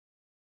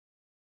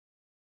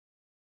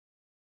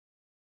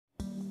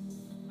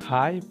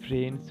Hi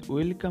friends,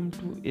 welcome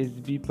to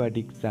SB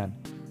Prediction.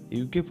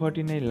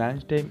 UK49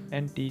 Lunchtime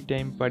and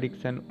Teatime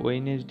Prediction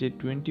Wednesday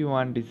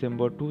 21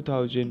 December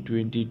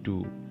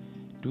 2022.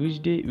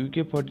 Tuesday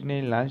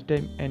UK49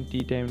 Lunchtime and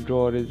Teatime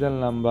draw result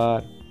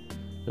number.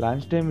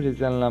 Lunchtime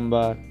result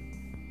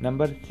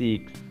number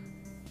 6,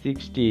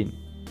 16,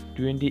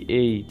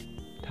 28,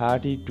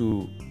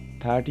 32,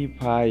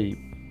 35,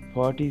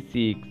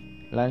 46.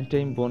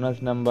 Lunchtime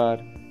bonus number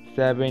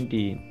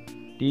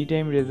 17.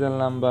 Teatime result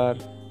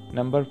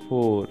number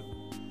 4,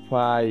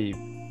 5,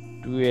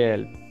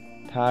 12,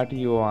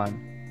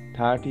 31,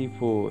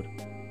 34,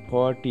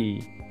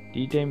 40.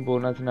 Teatime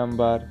bonus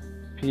number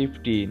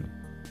 15.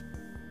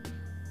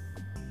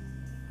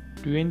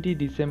 20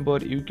 December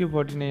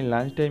UK49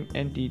 Lunchtime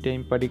and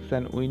Teatime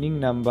Prediction winning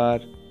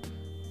number.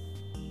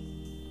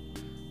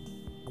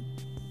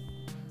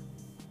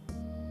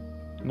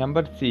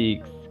 Number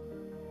 6,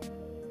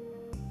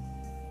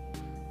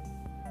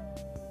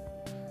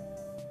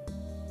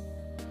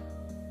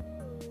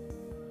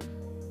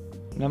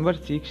 number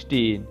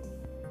 16,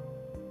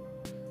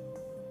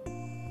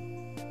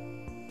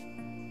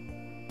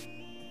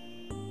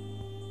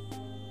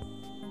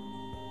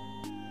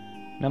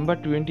 number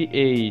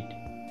 28,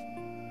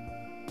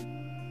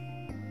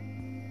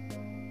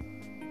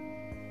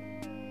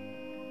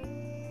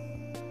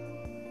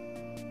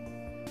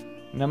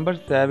 number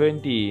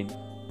 17,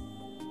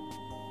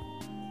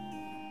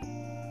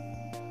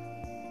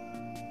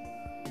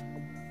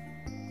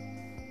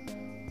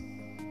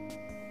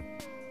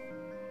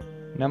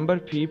 number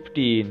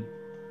 15,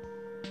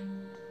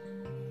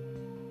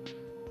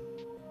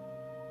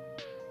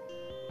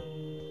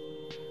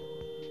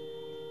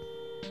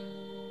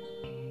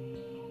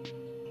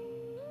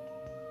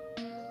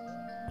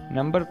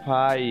 number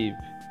 5,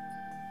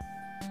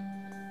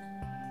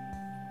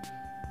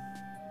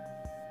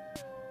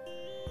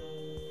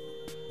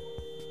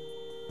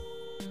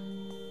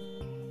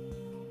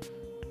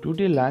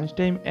 Today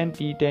lunchtime and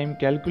tea time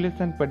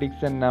calculation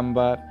prediction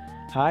number.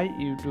 Hi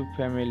YouTube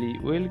family,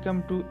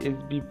 welcome to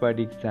SB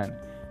Prediction.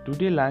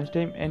 Today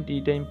lunchtime and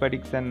tea time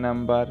prediction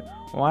number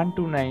 1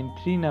 to 9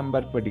 3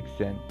 number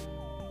prediction.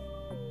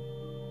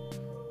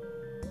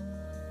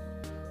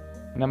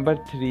 Number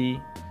 3,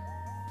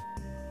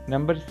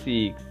 number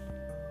 6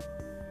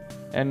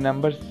 and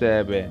number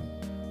 7.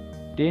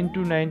 10 to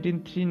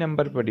 19 3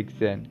 number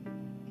prediction.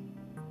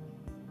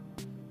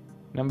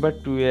 Number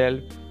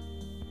 12,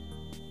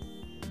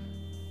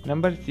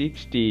 number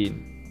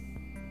 16,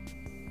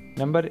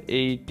 number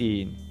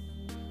 18,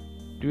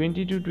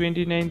 20 to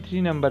 29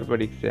 3 number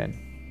prediction.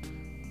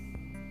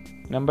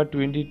 Number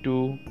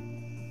 22,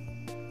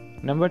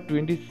 number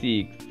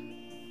 26,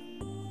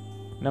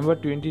 number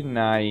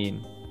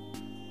 29,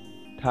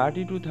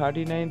 30 to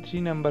 39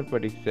 3 number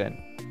prediction.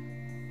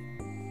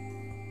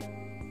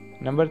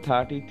 Number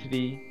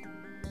 33,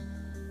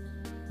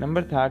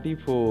 number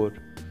 34,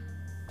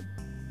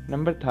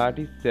 number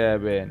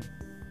 37,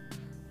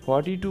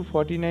 40 to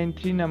 49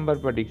 3 number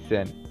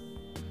prediction.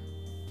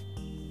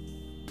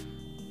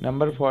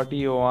 Number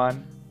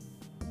 41,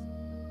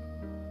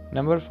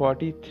 number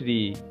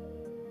 43,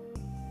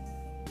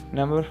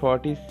 number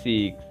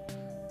 46.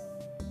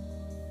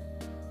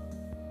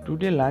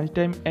 Today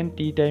lunchtime and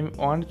tea time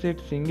on set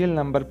single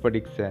number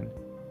prediction.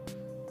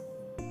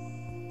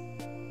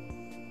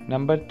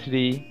 Number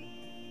 3,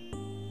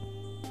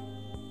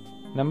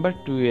 number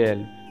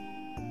 12,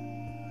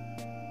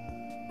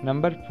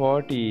 number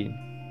 14,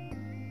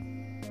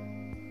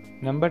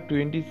 number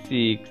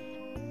 26,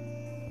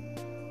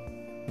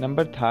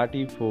 number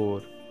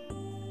 34.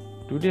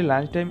 Today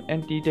lunchtime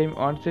and tea time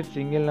onset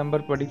single number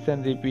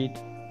prediction repeat.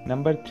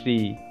 Number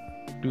 3,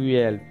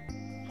 12,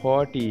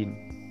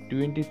 14,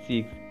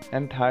 26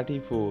 and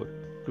 34.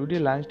 Today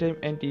lunchtime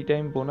and tea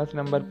time bonus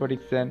number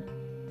prediction.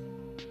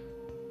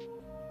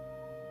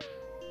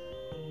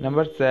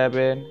 Number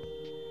 7,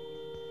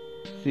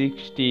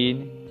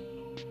 16,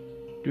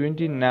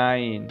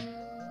 29,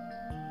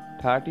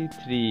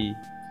 33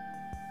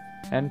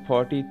 and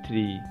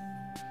 43.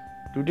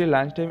 Today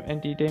lunchtime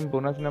and tea time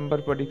bonus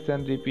number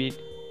prediction repeat.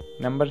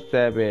 Number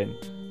 7,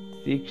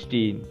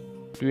 16,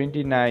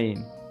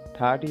 29,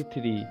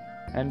 33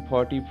 and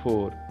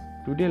 44.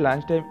 Today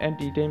lunchtime and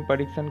tea time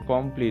prediction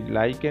complete.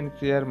 Like and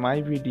share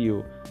my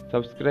video.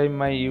 Subscribe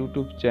my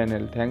YouTube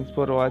channel. Thanks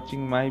for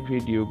watching my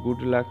video.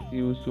 Good luck. See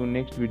you soon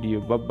next video.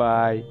 Bye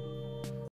bye.